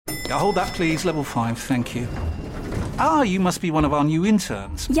Hold that, please. Level 5, thank you. Ah, you must be one of our new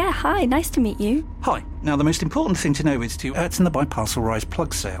interns. Yeah, hi, nice to meet you. Hi. Now, the most important thing to know is to in the Biparcel Rise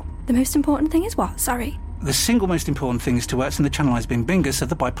plug sale. The most important thing is what? Sorry. The single most important thing is to in the Channelized Bing Bingus of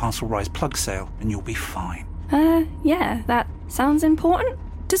the Biparcel Rise plug sale, and you'll be fine. Yeah, that sounds important.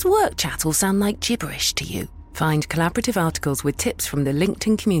 Does work chat all sound like gibberish to you? Find collaborative articles with tips from the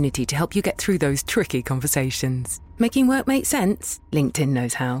LinkedIn community to help you get through those tricky conversations. Making work make sense? LinkedIn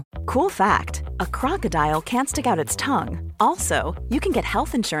knows how. Cool fact, a crocodile can't stick out its tongue. Also, you can get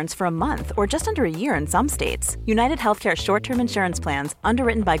health insurance for a month or just under a year in some states. United Healthcare short-term insurance plans,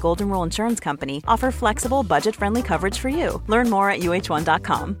 underwritten by Golden Rule Insurance Company, offer flexible, budget-friendly coverage for you. Learn more at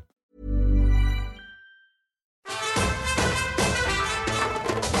uh1.com.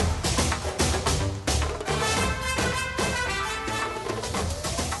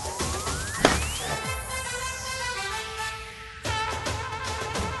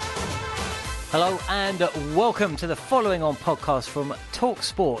 Hello and welcome to the following on podcast from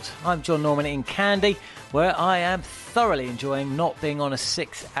TalkSport. I'm John Norman in Candy, where I am thoroughly enjoying not being on a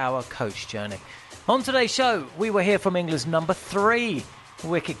 6-hour coach journey. On today's show, we will hear from England's number 3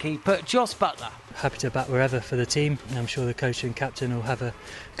 wicketkeeper, Jos Buttler. Happy to bat wherever for the team. I'm sure the coach and captain will have a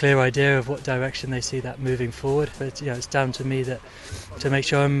clear idea of what direction they see that moving forward. But it's down to me to make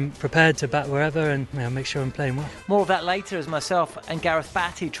sure I'm prepared to bat wherever and make sure I'm playing well. More of that later as myself and Gareth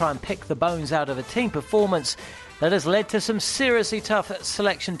Batty try and pick the bones out of a team performance that has led to some seriously tough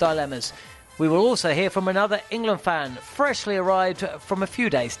selection dilemmas. We will also hear from another England fan, freshly arrived from a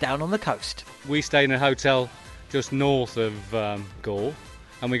few days down on the coast. We stayed in a hotel just north of Galle.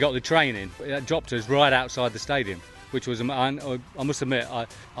 And we got the train in. It dropped us right outside the stadium, which was, I must admit, I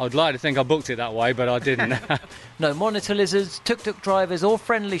would like to think I booked it that way, but I didn't. No monitor lizards, tuk-tuk drivers or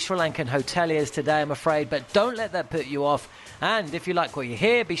friendly Sri Lankan hoteliers today, I'm afraid, but don't let that put you off. And if you like what you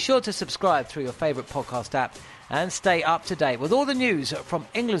hear, be sure to subscribe through your favourite podcast app and stay up to date with all the news from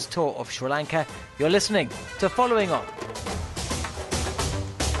England's tour of Sri Lanka. You're listening to Following On.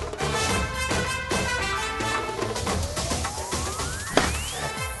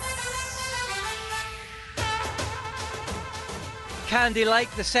 Candy Lake,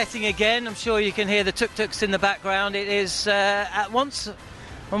 the setting again. I'm sure you can hear the tuk-tuks in the background. It is at once,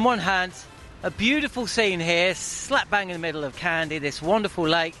 on one hand, a beautiful scene here, slap bang in the middle of Kandy, this wonderful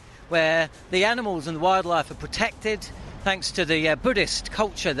lake where the animals and the wildlife are protected thanks to the Buddhist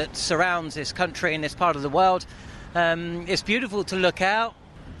culture that surrounds this country and this part of the world. It's beautiful to look out,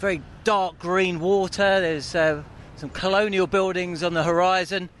 very dark green water, there's some colonial buildings on the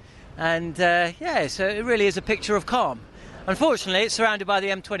horizon, and so it really is a picture of calm. Unfortunately, it's surrounded by the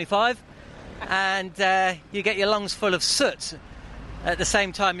M25 and you get your lungs full of soot at the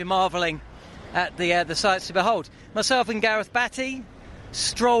same time you're marvelling at the sights to behold. Myself and Gareth Batty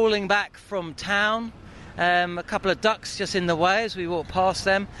strolling back from town, a couple of ducks just in the way as we walk past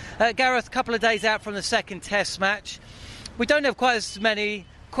them. Gareth, a couple of days out from the second test match. We don't have quite as many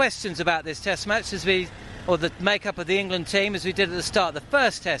questions about this test match or the makeup of the England team as we did at the start of the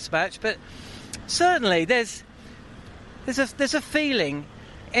first test match, but certainly there's a feeling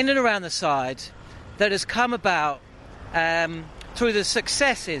in and around the side that has come about through the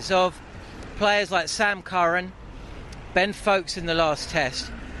successes of players like Sam Curran, Ben Foakes in the last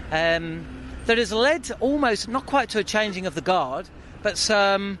test, that has led to almost, not quite to a changing of the guard, but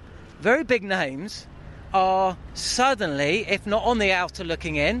some very big names are suddenly, if not on the outer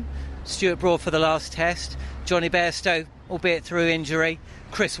looking in. Stuart Broad for the last test, Johnny Bairstow, albeit through injury,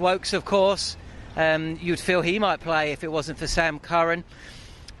 Chris Woakes, of course. You'd feel he might play if it wasn't for Sam Curran.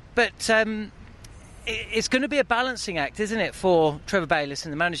 But it's going to be a balancing act, isn't it, for Trevor Bayliss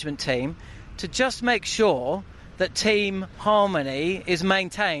and the management team to just make sure that team harmony is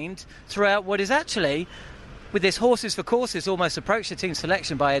maintained throughout what is actually, with this horses for courses almost approach to team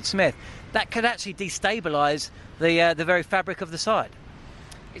selection by Ed Smith, that could actually destabilise the very fabric of the side.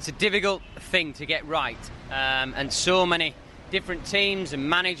 It's a difficult thing to get right, and so many different teams and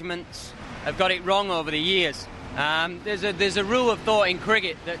managements have got it wrong over the years. There's a rule of thought in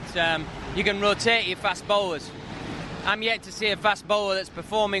cricket that you can rotate your fast bowlers. I'm yet to see a fast bowler that's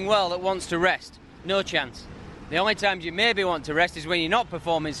performing well that wants to rest. No chance. The only times you maybe want to rest is when you're not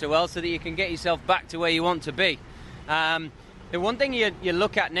performing so well, so that you can get yourself back to where you want to be. The one thing you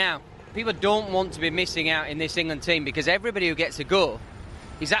look at now, people don't want to be missing out in this England team because everybody who gets a go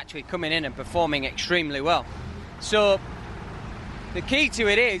is actually coming in and performing extremely well. So the key to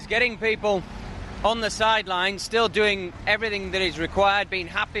it is getting people on the sideline, still doing everything that is required, being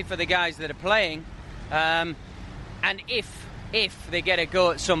happy for the guys that are playing, and if they get a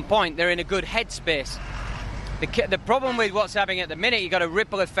go at some point, they're in a good headspace. The problem with what's happening at the minute, you've got a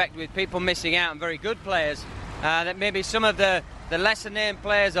ripple effect with people missing out on very good players. That maybe some of the lesser named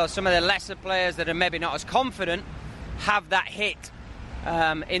players or some of the lesser players that are maybe not as confident have that hit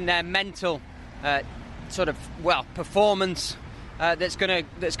in their mental performance that's going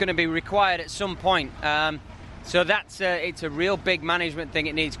to be required at some point. So it's a real big management thing.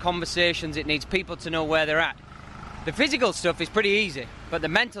 It needs conversations. It needs people to know where they're at. The physical stuff is pretty easy, but the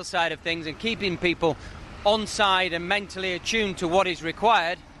mental side of things and keeping people on side and mentally attuned to what is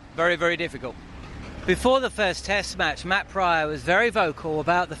required, very, very difficult. Before the first test match, Matt Pryor was very vocal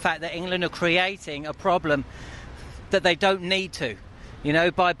about the fact that England are creating a problem that they don't need to. You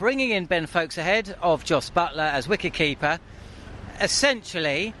know, by bringing in Ben Foakes ahead of Jos Buttler as wicketkeeper,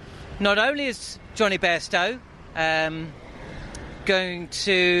 essentially, not only is Jonny Bairstow going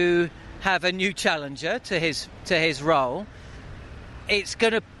to have a new challenger to his role, it's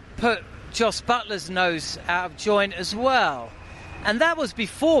going to put Jos Buttler's nose out of joint as well. And that was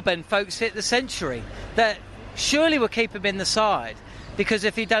before Ben Foakes hit the century. That surely would keep him in the side, because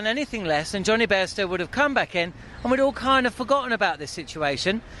if he'd done anything less, then Jonny Bairstow would have come back in and we'd all kind of forgotten about this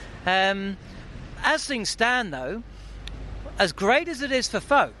situation. As things stand, though, as great as it is for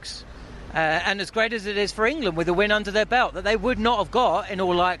Foakes, and as great as it is for England with a win under their belt that they would not have got in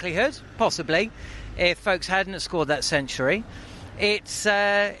all likelihood, possibly, if Foakes hadn't scored that century,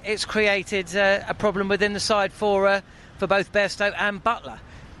 it's created a problem within the side for both Bairstow and Buttler.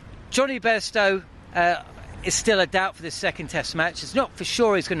 Jonny Bairstow is still a doubt for this second test match. It's not for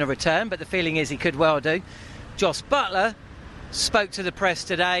sure he's going to return, but the feeling is he could well do. Jos Buttler spoke to the press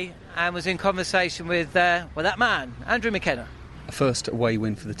today and was in conversation with that man, Andrew McKenna. A first away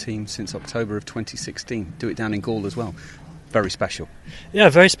win for the team since October of 2016. Do it down in Gaul as well. Very special. Yeah,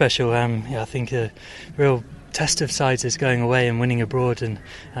 very special. I think a real test of sides is going away and winning abroad, and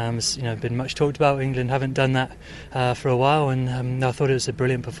it's been much talked about. England haven't done that for a while, and I thought it was a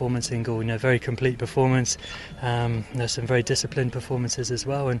brilliant performance in Gaul. Very complete performance. There's some very disciplined performances as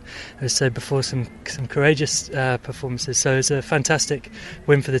well, and as I said before, some courageous performances. So it's a fantastic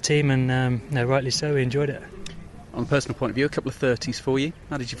win for the team, and rightly so. We enjoyed it. On a personal point of view, a couple of 30s for you.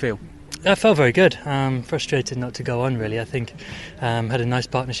 How did you feel? I felt very good. Frustrated not to go on, really. I think had a nice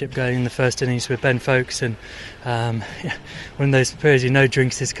partnership going in the first innings with Ben Foakes, and one of those periods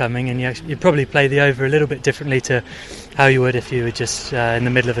drinks is coming, and you probably play the over a little bit differently to how you would if you were just in the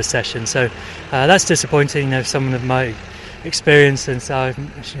middle of a session. So that's disappointing. Someone of my experience, and so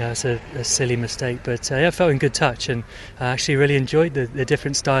it's a silly mistake, but I felt in good touch, and I actually really enjoyed the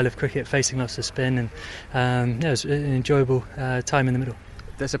different style of cricket, facing lots of spin, and it was an enjoyable time in the middle.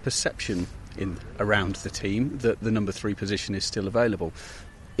 There's a perception around the team that the number 3 position is still available.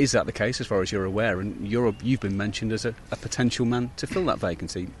 Is that the case as far as you're aware? And you've been mentioned as a potential man to fill that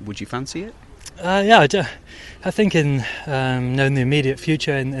vacancy. Would you fancy it? I do. I think in the immediate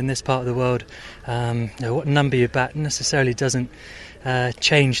future in this part of the world, what number you bat necessarily doesn't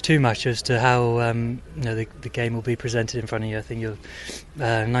change too much as to how the game will be presented in front of you. I think you're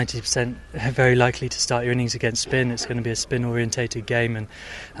 90% very likely to start your innings against spin. It's going to be a spin orientated game,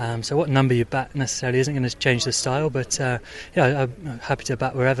 and so what number you bat necessarily isn't going to change the style, but I'm happy to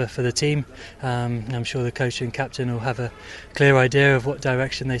bat wherever for the team. I'm sure the coach and captain will have a clear idea of what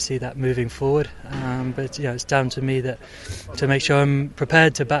direction they see that moving forward, but it's down to me to make sure I'm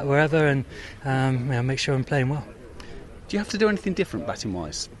prepared to bat wherever, and make sure I'm playing well. Do you have to do anything different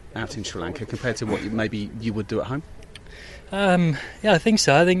batting-wise out in Sri Lanka compared to what maybe you would do at home? I think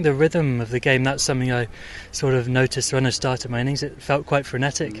so. I think the rhythm of the game, that's something I sort of noticed when I started my innings. It felt quite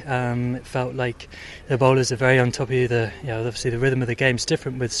frenetic. It felt like the bowlers are very on top of you. Obviously the rhythm of the game's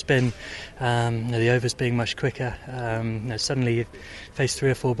different with spin, the overs being much quicker. Suddenly you face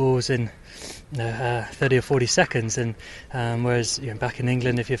 3 or 4 balls in 30 or 40 seconds, and whereas back in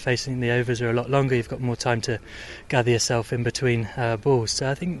England, if you're facing the overs are a lot longer, you've got more time to gather yourself in between balls. So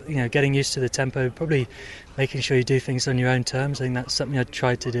I think getting used to the tempo, probably making sure you do things on your own terms. I think that's something I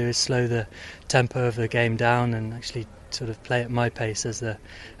tried to do, is slow the tempo of the game down and actually sort of play at my pace as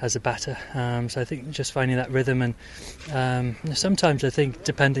a batter. So I think just finding that rhythm, and sometimes I think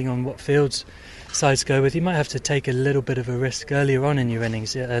depending on what fields sides go with, you might have to take a little bit of a risk earlier on in your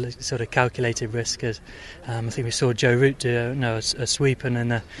innings, a sort of calculated risk. As I think we saw Joe Root do a sweep and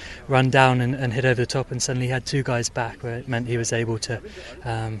then a run down and hit over the top, and suddenly had 2 guys back, where it meant he was able to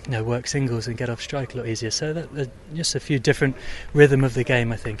work singles and get off strike a lot easier. So just a few different rhythm of the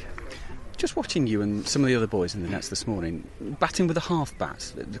game, I think. Just watching you and some of the other boys in the nets this morning, batting with a half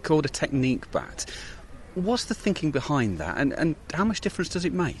bat, called a technique bat. What's the thinking behind that, and how much difference does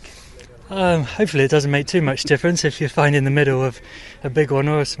it make? Hopefully it doesn't make too much difference if you find in the middle of a big one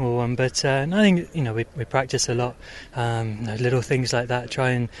or a small one, but I think we practice a lot, little things like that,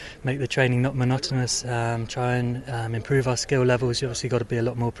 try and make the training not monotonous, try and improve our skill levels. You obviously got to be a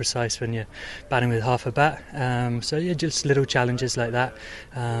lot more precise when you're batting with half a bat, just little challenges like that.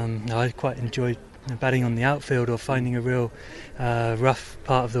 I quite enjoy batting on the outfield or finding a real rough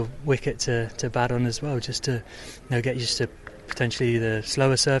part of the wicket to bat on as well, just to get used to potentially the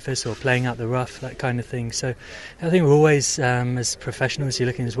slower surface or playing out the rough, that kind of thing. So I think we're always, as professionals, you're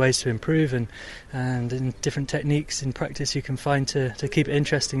looking at ways to improve and in different techniques in practice you can find to keep it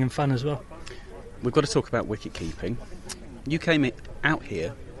interesting and fun as well. We've got to talk about wicket keeping. You came out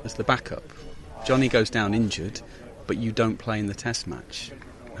here as the backup. Johnny goes down injured, but you don't play in the test match.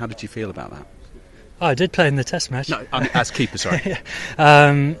 How did you feel about that? Oh, I did play in the test match. No, as keeper, sorry.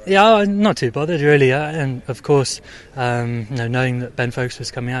 I'm not too bothered really, and of course, knowing that Ben Foakes was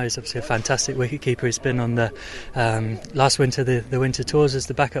coming out, he's obviously a fantastic wicketkeeper. He's been on the last winter, the winter tours as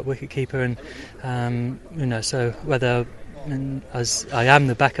the backup wicketkeeper, and so whether as I am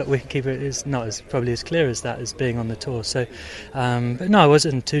the backup wicketkeeper, it is not as probably as clear as that as being on the tour. So, but no, I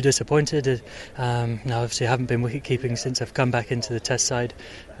wasn't too disappointed. Obviously, I haven't been wicketkeeping since I've come back into the Test side.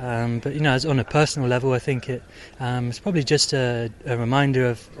 But as on a personal level, I think it's probably just a reminder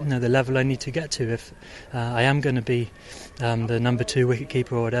of the level I need to get to if I am going to be the number 2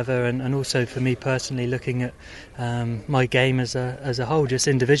 wicketkeeper or whatever, and also for me personally, looking at my game as a whole, just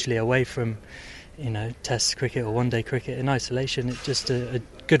individually, away from Test cricket or one-day cricket in isolation. It's just a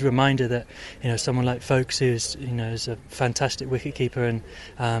good reminder that someone like Foakes, who's is a fantastic wicketkeeper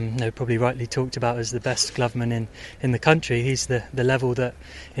and probably rightly talked about as the best gloveman in the country. He's the level that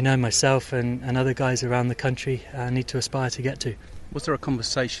myself and other guys around the country need to aspire to get to. Was there a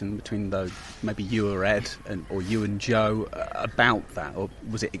conversation between maybe you or Ed or you and Joe about that, or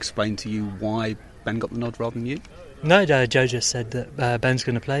was it explained to you why Ben got the nod rather than you? No, Joe just said that Ben's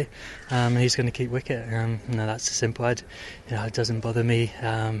going to play and he's going to keep wicket. That's simple. It doesn't bother me.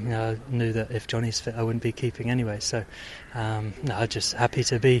 I knew that if Johnny's fit, I wouldn't be keeping anyway. So, I'm just happy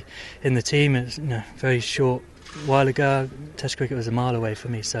to be in the team. It's very short while ago. Test cricket was a mile away for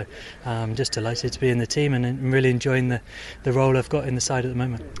me, so I'm just delighted to be in the team and I'm really enjoying the role I've got in the side at the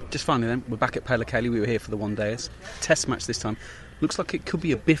moment. Just finally, then, we're back at Pellekele. We were here for the one-dayers. Test match this time. Looks like it could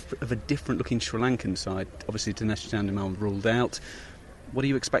be a bit of a different looking Sri Lankan side. Obviously Dinesh Chandimal ruled out. What are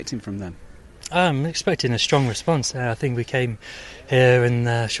you expecting from them? I'm expecting a strong response. I think we came here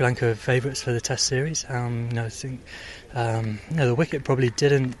and Sri Lanka were favourites for the Test series. I think the wicket probably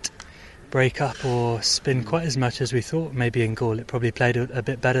didn't break up or spin quite as much as we thought. Maybe in Galle it probably played a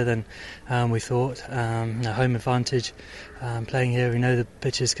bit better than we thought. Home advantage, playing here, we know the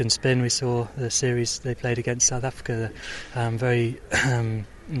pitches can spin. We saw the series they played against South Africa, very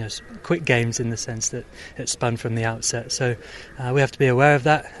quick games in the sense that it spun from the outset. So we have to be aware of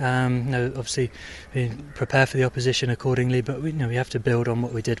that. Obviously we prepare for the opposition accordingly, but we have to build on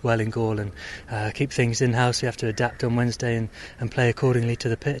what we did well in Galle and keep things in-house. We have to adapt on Wednesday and play accordingly to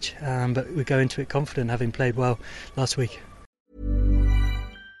the pitch. But we go into it confident, having played well last week.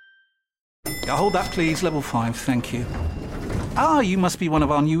 Hold that please, level 5, thank you. You must be one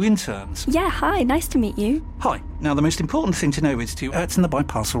of our new interns. Yeah, hi, nice to meet you. Hi. Now, the most important thing to know is to Ertzen the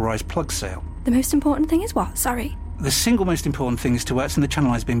Biparcel Rise plug sale. The most important thing is what? Sorry. The single most important thing is to Ertzen the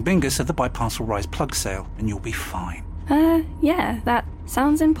Channelized Bing Bingus of the Biparcel Rise plug sale, and you'll be fine. Yeah, that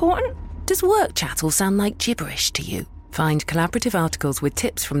sounds important. Does work chat all sound like gibberish to you? Find collaborative articles with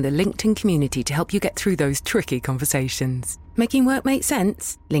tips from the LinkedIn community to help you get through those tricky conversations. Making work make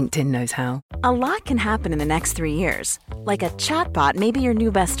sense? LinkedIn knows how. A lot can happen in the next 3 years. Like a chatbot may be your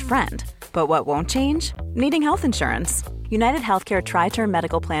new best friend. But what won't change? Needing health insurance. United Healthcare Tri-Term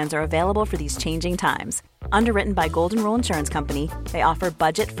Medical Plans are available for these changing times. Underwritten by Golden Rule Insurance Company, they offer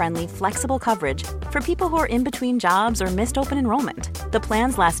budget-friendly, flexible coverage for people who are in between jobs or missed open enrollment. The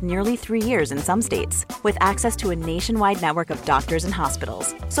plans last nearly 3 years in some states, with access to a nationwide network of doctors and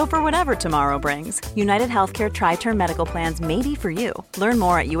hospitals. So for whatever tomorrow brings, United Healthcare Tri-Term Medical Plans may be for you. Learn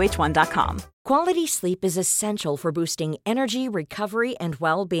more at uh1.com. Quality sleep is essential for boosting energy, recovery, and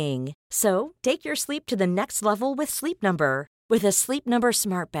well-being. So, take your sleep to the next level with Sleep Number. With a Sleep Number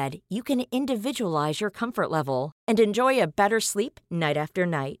smart bed, you can individualize your comfort level and enjoy a better sleep night after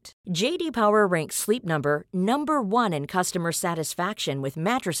night. J.D. Power ranks Sleep Number number 1 in customer satisfaction with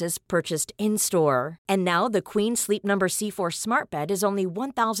mattresses purchased in-store. And now the Queen Sleep Number C4 smart bed is only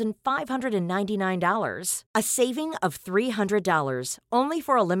 $1,599, a saving of $300, only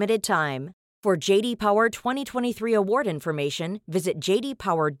for a limited time. For J.D. Power 2023 award information, visit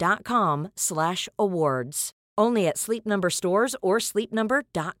jdpower.com/awards. Only at Sleep Number stores or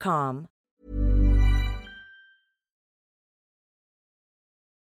sleepnumber.com.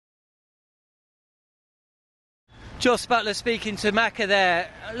 Joss Buttler speaking to Macca there.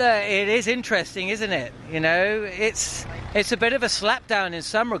 Look, it is interesting, isn't it? You know, it's a bit of a slapdown in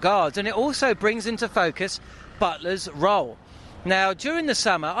some regards, and it also brings into focus Buttler's role. Now, during the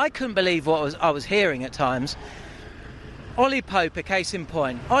summer, I couldn't believe what I was hearing at times. Ollie Pope, a case in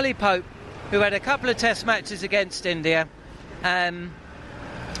point. Ollie Pope, who had a couple of test matches against India, and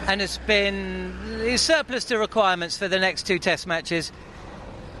is surplus to requirements for the next 2 test matches.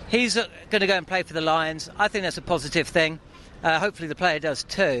 He's going to go and play for the Lions. I think that's a positive thing. Hopefully the player does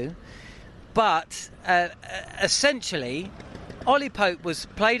too. But essentially, Ollie Pope was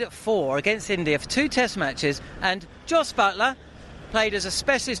played at 4 against India for 2 test matches, and Joss Buttler played as a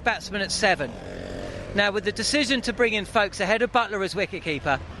specialist batsman at 7. Now, with the decision to bring in folks ahead of Buttler as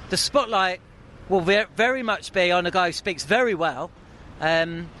wicketkeeper, the spotlight will very much be on a guy who speaks very well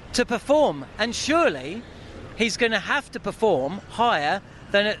to perform. And surely he's going to have to perform higher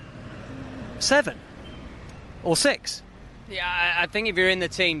than at 7 or 6. Yeah, I think if you're in the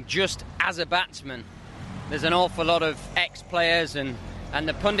team just as a batsman, there's an awful lot of ex-players and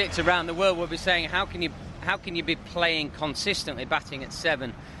the pundits around the world will be saying, how can you be playing consistently, batting at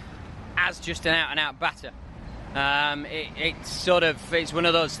 7 as just an out-and-out batter? It's one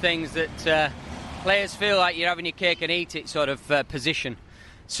of those things that players feel like you're having your cake and eat it sort of position.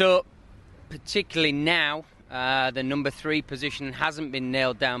 So particularly now, the number 3 position hasn't been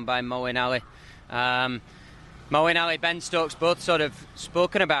nailed down by Moeen Ali. Moeen Ali, Ben Stokes, both sort of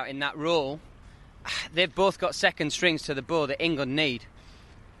spoken about in that role. They've both got second strings to the bow that England need.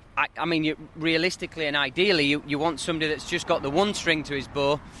 I mean, realistically and ideally, you want somebody that's just got the one string to his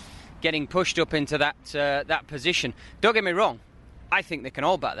bow, getting pushed up into that position. Don't get me wrong, I think they can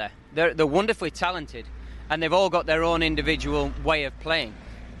all bat there. They're wonderfully talented, and they've all got their own individual way of playing.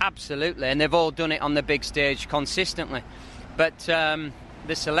 Absolutely, and they've all done it on the big stage consistently. But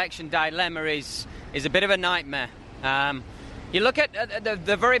the selection dilemma is a bit of a nightmare. You look at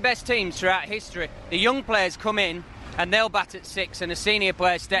the very best teams throughout history. The young players come in and they'll bat at 6, and a senior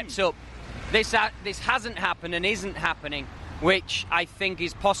player steps up. This hasn't happened and isn't happening, which I think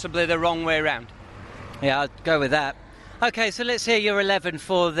is possibly the wrong way around. Yeah, I'd go with that. OK, so let's hear your 11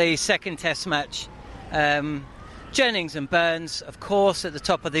 for the second test match. Jennings and Burns, of course, at the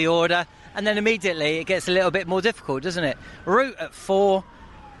top of the order. And then immediately it gets a little bit more difficult, doesn't it? Root at 4,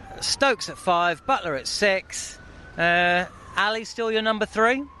 Stokes at 5, Buttler at 6. Ali still your number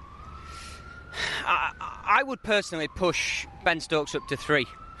 3? I would personally push Ben Stokes up to 3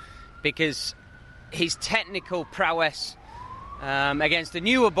 because his technical prowess against the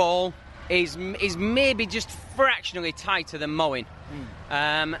newer ball is maybe just fractionally tighter than Moeen.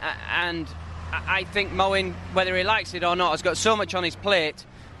 And I think Moeen, whether he likes it or not, has got so much on his plate,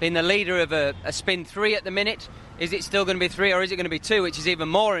 being the leader of a spin 3 at the minute. Is it still going to be 3 or is it going to be 2, which is even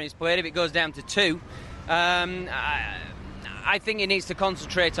more on his plate if it goes down to 2? I think he needs to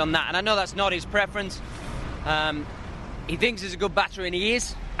concentrate on that, and I know that's not his preference. He thinks he's a good batter, and he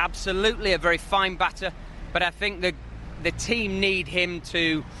is absolutely a very fine batter, but I think the team need him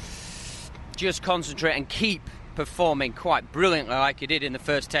to just concentrate and keep performing quite brilliantly like he did in the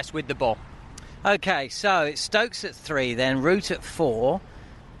first test with the ball. OK, so it's Stokes at 3 then, Root at 4.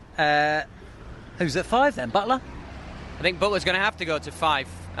 Who's at 5 then, Buttler? I think Butler's going to have to go to 5.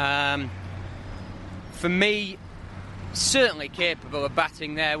 For me, certainly capable of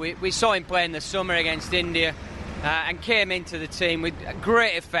batting there. We saw him play in the summer against India and came into the team with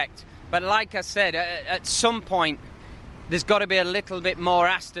great effect. But like I said, at some point, there's got to be a little bit more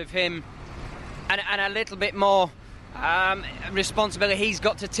asked of him and a little bit more responsibility he's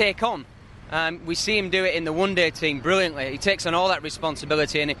got to take on. We see him do it in the one-day team brilliantly. He takes on all that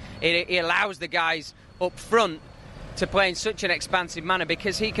responsibility, and he allows the guys up front to play in such an expansive manner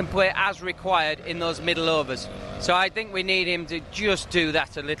because he can play as required in those middle overs. So I think we need him to just do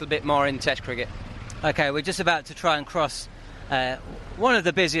that a little bit more in Test cricket. OK, we're just about to try and cross one of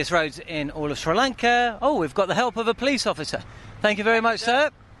the busiest roads in all of Sri Lanka. Oh, we've got the help of a police officer. Thank you very much,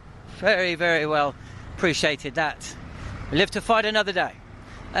 sir. Very, very well appreciated that. We live to fight another day.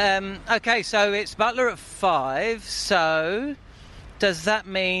 OK, so it's Buttler at 5, so does that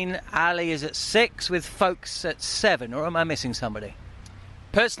mean Ali is at 6 with Foakes at 7, or am I missing somebody?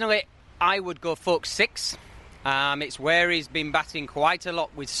 Personally, I would go Foakes 6. It's where he's been batting quite a lot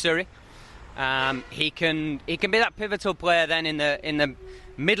with Surrey. He can be that pivotal player then in the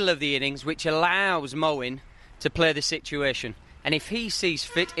middle of the innings, which allows Moeen to play the situation. And if he sees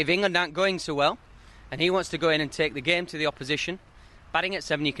fit, if England aren't going so well, and he wants to go in and take the game to the opposition, batting at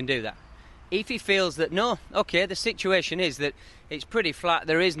 7, you can do that. If he feels that, no, OK, the situation is that it's pretty flat,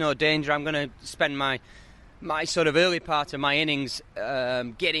 there is no danger, I'm going to spend my my sort of early part of my innings,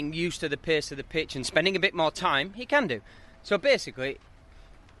 getting used to the pace of the pitch and spending a bit more time, he can do. So basically,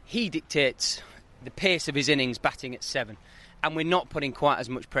 he dictates the pace of his innings batting at 7, and we're not putting quite as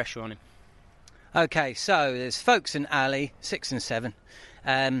much pressure on him. OK, so there's Foakes and Ali, 6 and 7.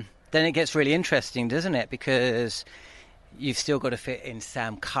 Then it gets really interesting, doesn't it? Because you've still got to fit in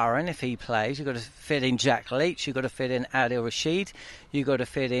Sam Curran if he plays. You've got to fit in Jack Leach. You've got to fit in Adil Rashid. You've got to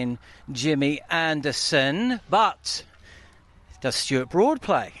fit in Jimmy Anderson. But does Stuart Broad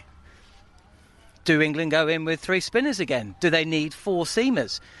play? Do England go in with 3 spinners again? Do they need 4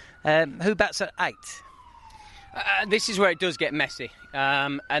 seamers? Who bats at 8? This is where it does get messy.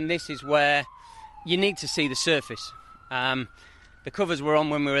 And this is where you need to see the surface. The covers were on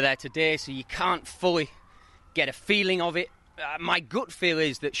when we were there today, so you can't fully get a feeling of it. My gut feel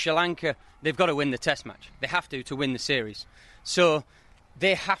is that Sri Lanka, they've got to win the test match. They have to win the series. So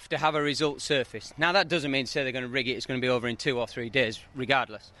they have to have a result surface. Now, that doesn't mean to say they're going to rig it. It's going to be over in 2 or 3 days,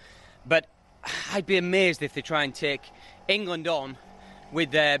 regardless. But I'd be amazed if they try and take England on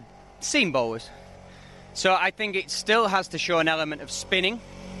with their seam bowlers. So I think it still has to show an element of spinning,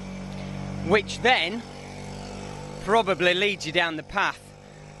 which then probably leads you down the path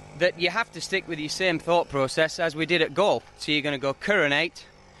that you have to stick with your same thought process as we did at Gaul. So you're going to go Curran 8,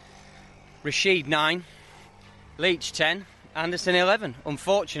 Rashid 9, Leach 10, Anderson 11.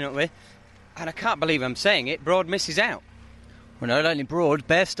 Unfortunately, and I can't believe I'm saying it, Broad misses out. Well, not only Broad,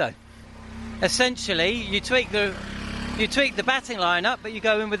 Bairstow. Essentially, you tweak the batting line-up, but you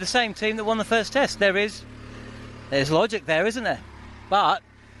go in with the same team that won the first test. There's logic there, isn't there? But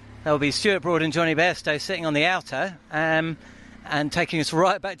there'll be Stuart Broad and Johnny Bairstow sitting on the outer, and taking us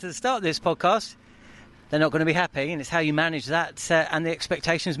right back to the start of this podcast. They're not going to be happy, and it's how you manage that and the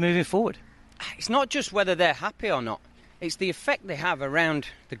expectations moving forward. It's not just whether they're happy or not. It's the effect they have around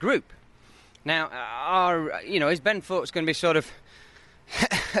the group. Now, is Ben Foakes going to be sort of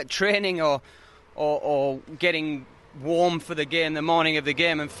training or getting warm for the game the morning of the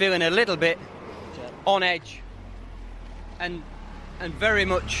game and feeling a little bit on edge and very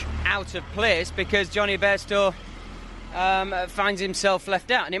much out of place because Johnny Bairstow finds himself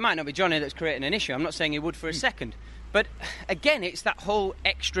left out? And it might not be Johnny that's creating an issue. I'm not saying he would for a second. But again, it's that whole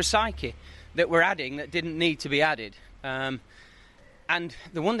extra psyche that we're adding that didn't need to be added. And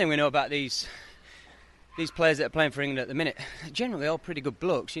the one thing we know about these players that are playing for England at the minute, generally all pretty good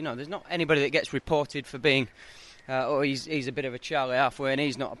blokes. You know, there's not anybody that gets reported for being, he's a bit of a Charlie halfway and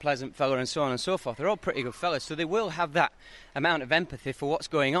he's not a pleasant fella and so on and so forth. They're all pretty good fellas, so they will have that amount of empathy for what's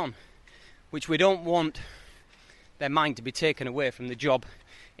going on, which we don't want their mind to be taken away from the job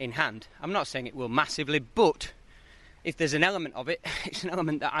in hand. I'm not saying it will massively, but if there's an element of it, it's an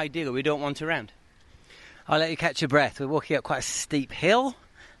element that ideally we don't want around. I'll let you catch your breath. We're walking up quite a steep hill.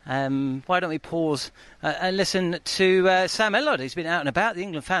 Why don't we pause and listen to Sam Elliott, who's been out and about. The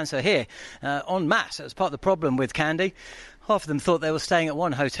England fans are here en masse. That was part of the problem with Kandy. Half of them thought they were staying at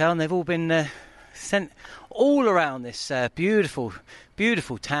one hotel, and they've all been sent all around this beautiful,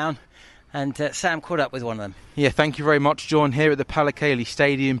 beautiful town. And Sam caught up with one of them. Yeah, thank you very much, John. Here at the Pallekele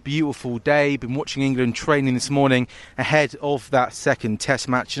Stadium, beautiful day. Been watching England training this morning ahead of that second Test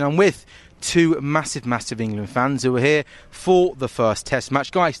match, and I'm with 2 massive England fans who are here for the first Test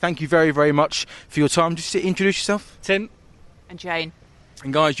match. Guys, thank you very, very much for your time. Just to introduce yourself. Tim. And Jane.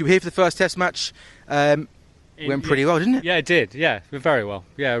 And guys, you were here for the first Test match. Went pretty well, didn't it? Yeah, it did. Yeah, very well.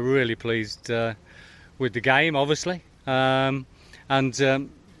 Yeah, really pleased with the game, obviously.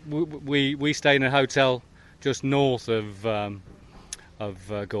 We stayed in a hotel just north of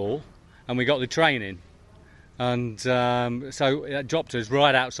Gaul, and we got the train in. And so it dropped us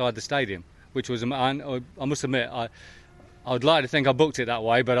right outside the stadium, which was, I must admit, I would like to think I booked it that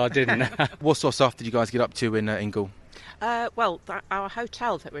way, but I didn't. What sort of stuff did you guys get up to in Gaul? Our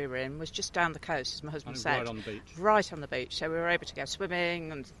hotel that we were in was just down the coast, as my husband said. Right on the beach. Right on the beach. So we were able to go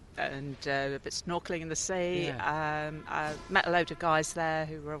swimming and a bit snorkelling in the sea. Yeah. I met a load of guys there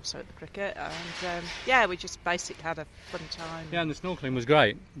who were also at the cricket. And we just basically had a fun time. Yeah, and the snorkelling was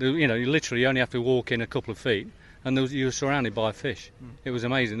great. You literally only have to walk in a couple of feet and you were surrounded by fish. It was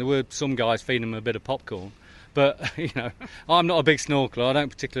amazing. There were some guys feeding them a bit of popcorn. But, I'm not a big snorkeler. I don't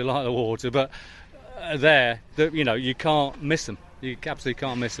particularly like the water, but you can't miss them. You absolutely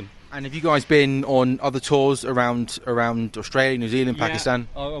can't miss them. And have you guys been on other tours around Australia, New Zealand, Pakistan?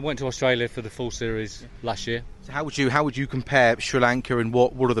 I went to Australia for the full series last year. So how would you compare Sri Lanka, and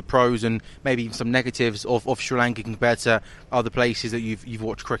what are the pros and maybe even some negatives of Sri Lanka compared to other places that you've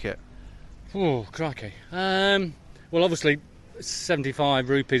watched cricket? Oh, crikey. Well, obviously 75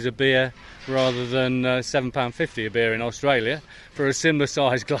 rupees a beer rather than £7.50 a beer in Australia for a similar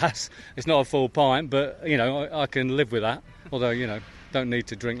sized glass. It's not a full pint, but I can live with that, although don't need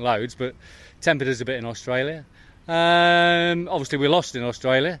to drink loads, but tempered as a bit in Australia. Obviously we lost in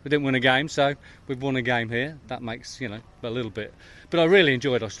Australia, we didn't win a game, so we've won a game here. That makes a little bit, but I really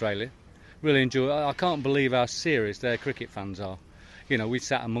enjoyed Australia. I can't believe how serious their cricket fans are. We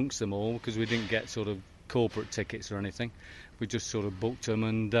sat amongst them all because we didn't get sort of corporate tickets or anything. We just sort of booked them,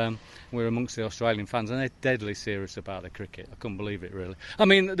 and we're amongst the Australian fans, and they're deadly serious about the cricket. I couldn't believe it, really. I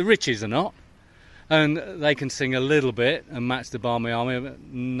mean, the Richies are not, and they can sing a little bit and match the Barmy Army, but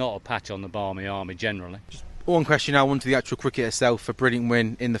not a patch on the Barmy Army generally. One question now, on to the actual cricket itself. A brilliant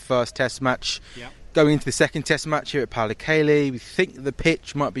win in the first Test match. Yeah. Going into the second Test match here at Pallekele, we think the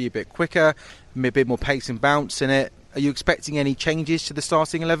pitch might be a bit quicker, a bit more pace and bounce in it. Are you expecting any changes to the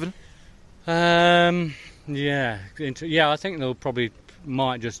starting 11? Yeah, I think they'll probably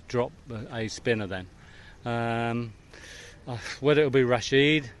might just drop a spinner then. Whether it'll be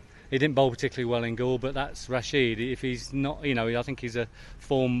Rashid, he didn't bowl particularly well in Gaul, but that's Rashid. If he's not, I think he's a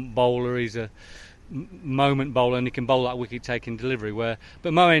form bowler, he's a moment bowler, and he can bowl that wicket-taking delivery. But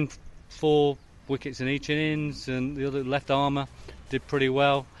Moeen, 4 wickets in each innings, and the other left armour did pretty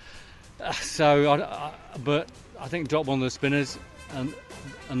well. But I think drop one of the spinners and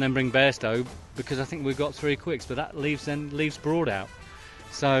then bring Bairstow, because I think we've got 3 quicks, but that leaves Broad out.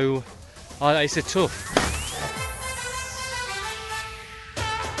 So it's a tough.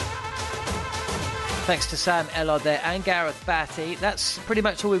 Thanks to Sam Ellard there and Gareth Batty. That's pretty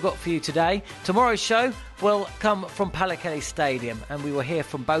much all we've got for you today. Tomorrow's show will come from Pallekele Stadium, and we will hear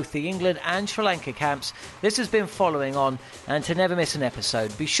from both the England and Sri Lanka camps. This has been Following On, and to never miss an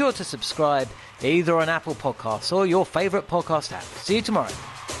episode, be sure to subscribe either on Apple Podcasts or your favourite podcast app. See you tomorrow.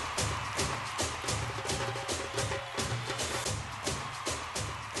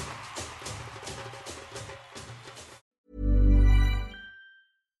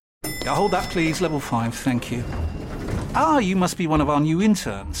 Hold that, please. Level 5, thank you. You must be one of our new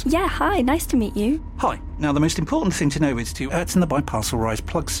interns. Yeah, hi, nice to meet you. Hi. Now, the most important thing to know is to in the Biparcel Rise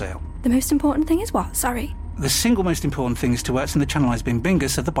plug sale. The most important thing is what? Sorry. The single most important thing is to in the Channelized Bing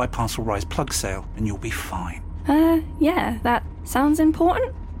Bingus of the Biparcel Rise plug sale, and you'll be fine. Yeah, that sounds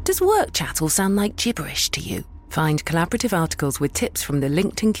important. Does work chat all sound like gibberish to you? Find collaborative articles with tips from the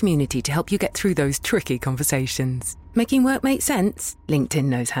LinkedIn community to help you get through those tricky conversations. Making work make sense? LinkedIn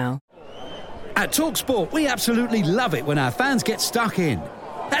knows how. At TalkSport, we absolutely love it when our fans get stuck in.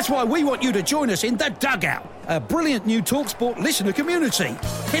 That's why we want you to join us in The Dugout, a brilliant new TalkSport listener community.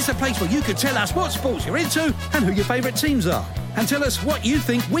 It's a place where you can tell us what sports you're into and who your favourite teams are, and tell us what you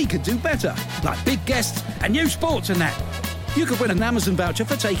think we could do better, like big guests and new sports and that. You could win an Amazon voucher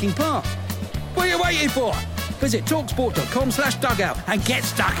for taking part. What are you waiting for? Visit talksport.com/dugout and get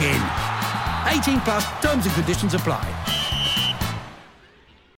stuck in. 18+, terms and conditions apply.